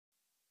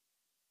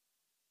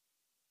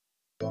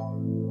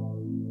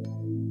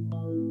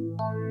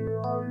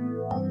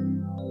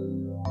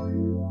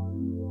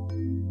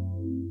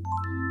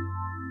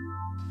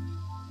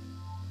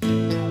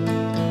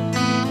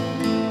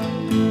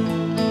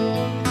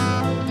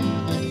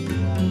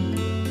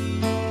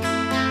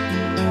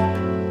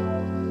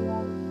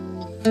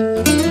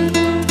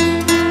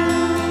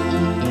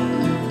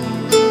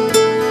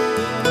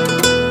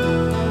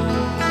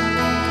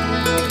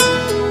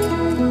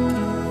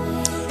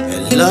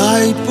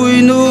Hellai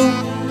puinu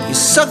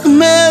isak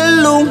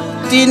melung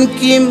tin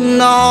kim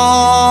na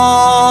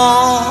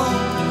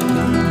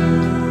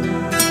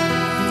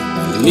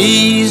mi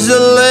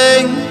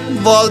zeleng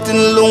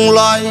valtin lung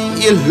lai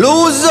il lu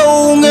zo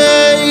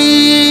ngei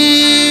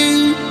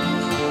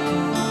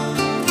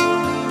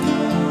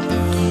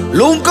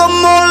lung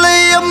kamole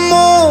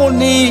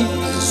amoni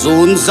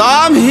zun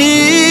zam hi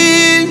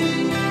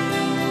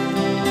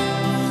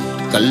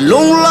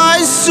kalung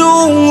lai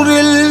sung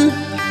ril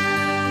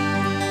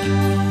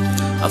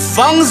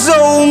phang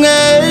dâu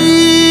nghe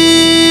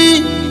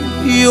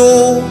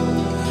yêu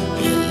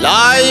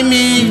lại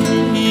mi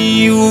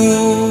yêu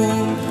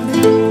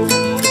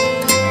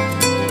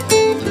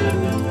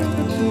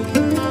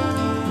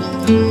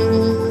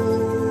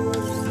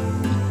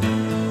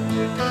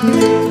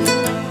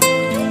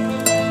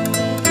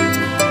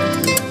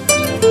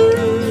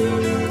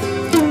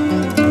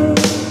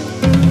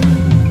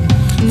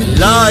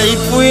lại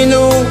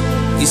puinu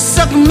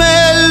isak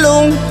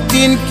melung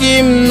tin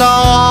kim na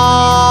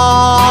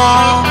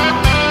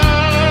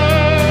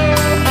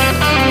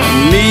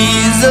mi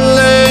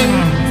zeleng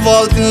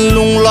valtin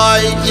lung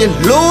lai in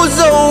lu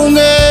zo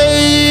ngei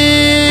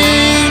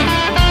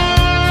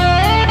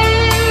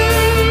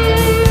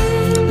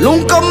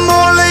lung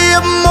kamole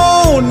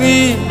amoni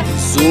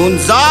zun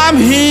zam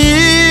hi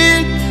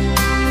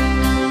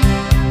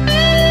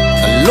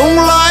lung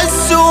lai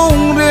sung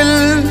ril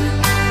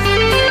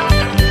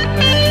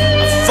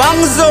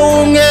phang zo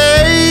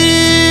ngei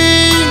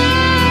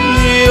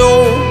yêu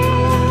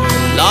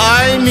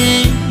lại mi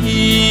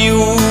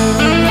yêu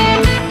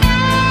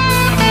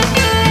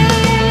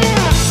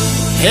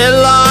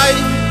Hellai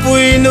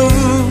puinu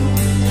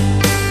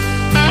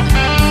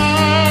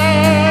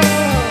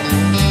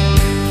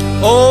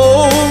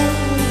oh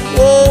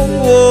oh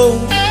oh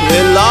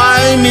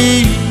Hellai mi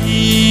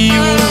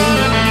yêu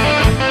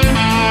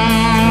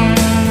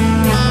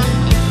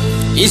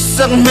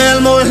isak mel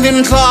mol him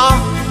thla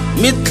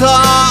mit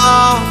thla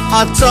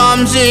a cham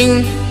jing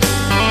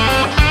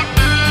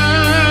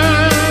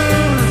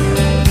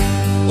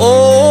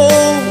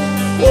oh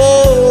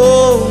oh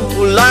oh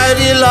lai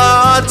đi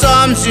la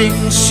cham jing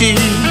si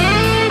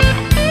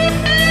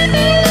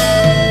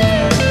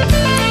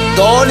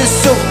đó đi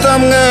sục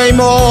tâm ngày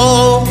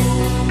mô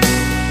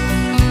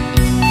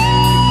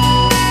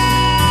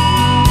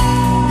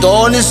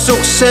đó đi sục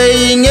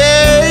say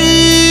nghe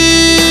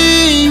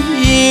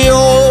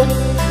yêu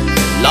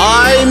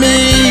lại mi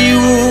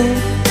yêu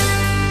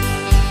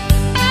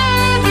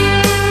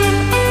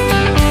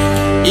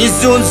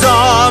izun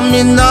za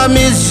min na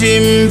mi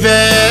jim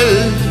vel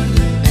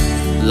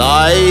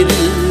lại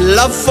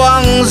la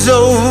phang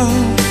dâu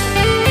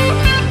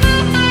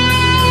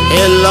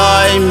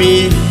Hellai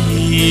mi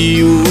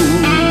yêu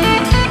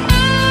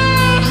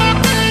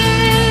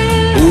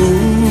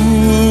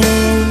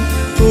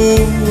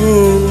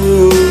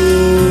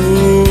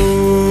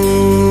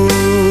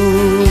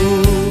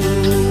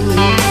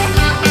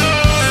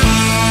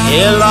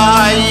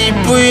Hellai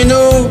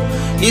puinu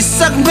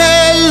isak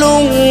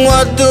melung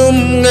adum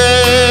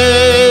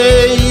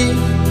ngei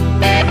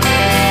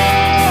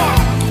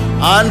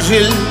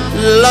anril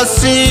la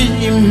si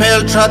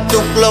mel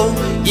tratuk lo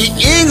i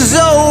ing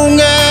zo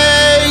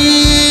ngei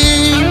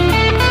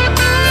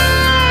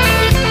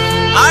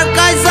ar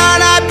kai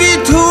zana bi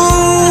thu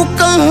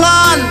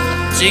kan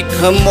chỉ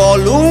khamo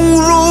lung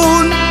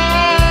run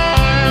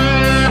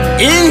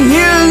in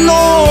hil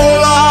no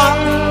la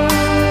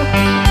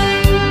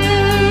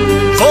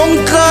phong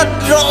cất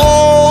rõ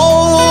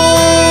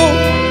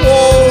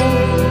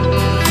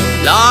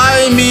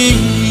lại mi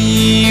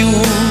yêu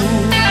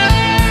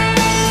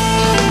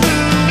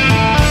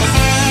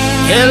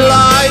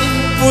Hellai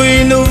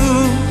puinu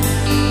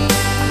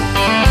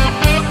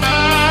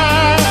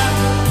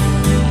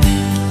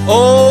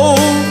oh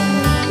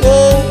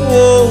oh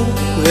oh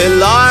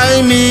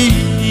Hellai mi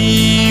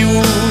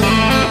yêu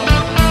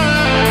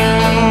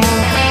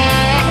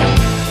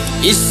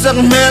isak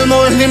mel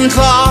mol him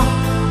thla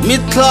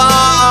mit thla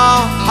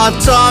a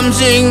cham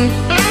jing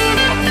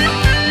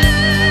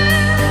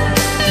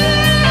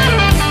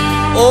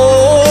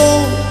oh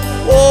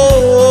oh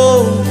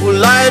oh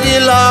lai đi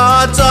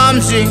la cham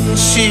jing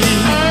si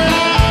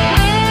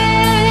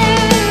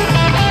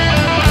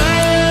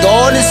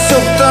đó đi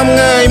sục tâm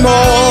ngày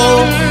mô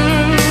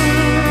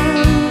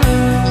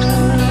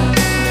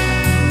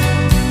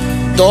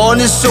đó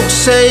đi sục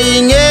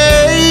say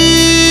nghe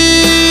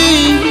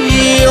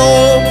yêu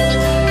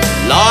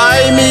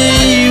lại mi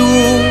yêu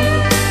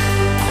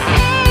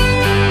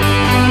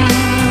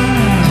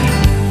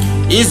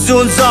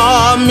izun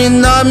za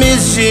min na mi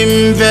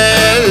jim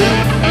vel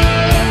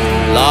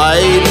来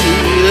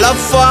了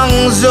放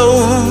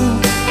手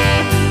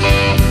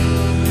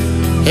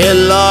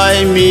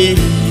Hellai mi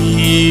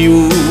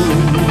u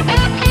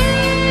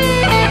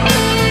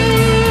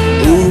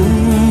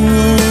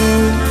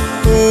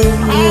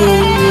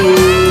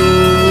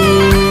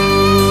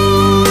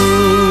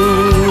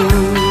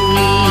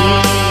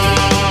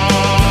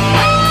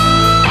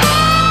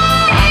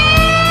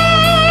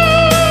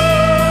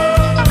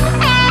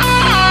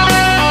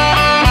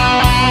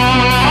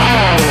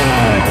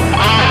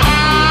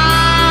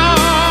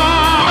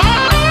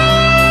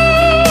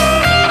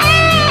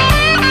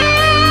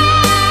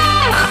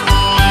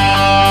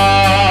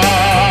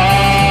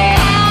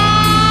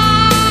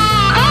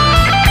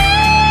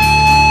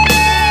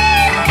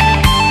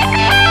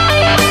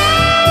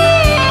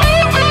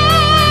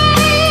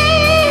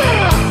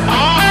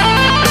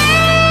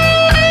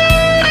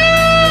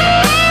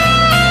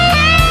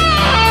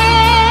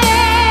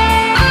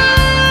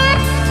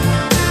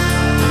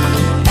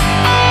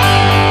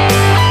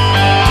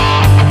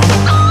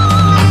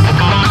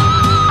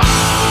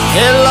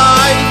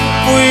Hellai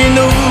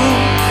puinu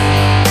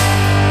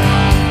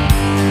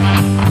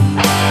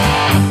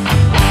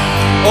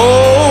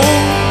Oh,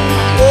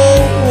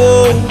 oh,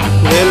 oh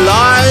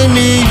Hellai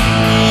mi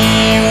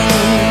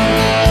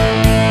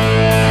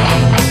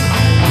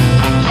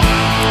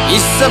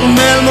Isak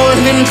mel mo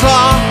him tha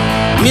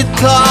mit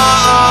tha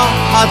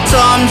a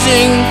cham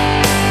jing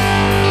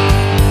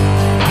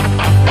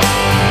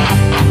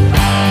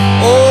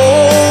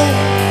Oh,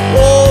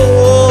 oh,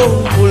 oh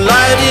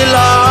Lai di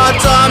la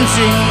cham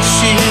jing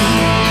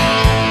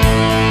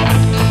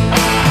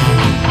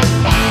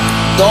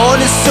Đón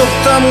xúc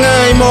tâm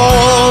ngày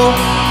mô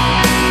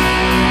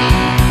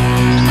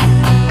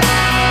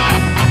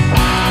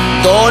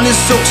Đón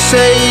xúc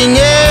xây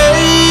nghe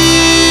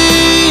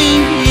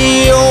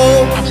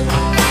yêu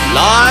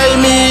Lại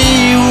mi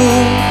yêu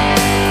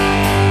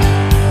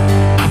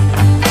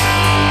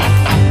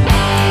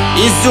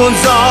Izun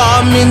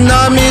za min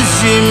na mi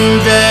zim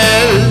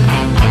vel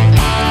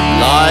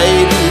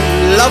Lại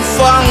la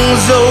phang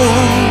dâu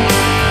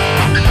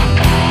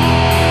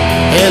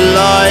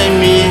Hellai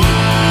mi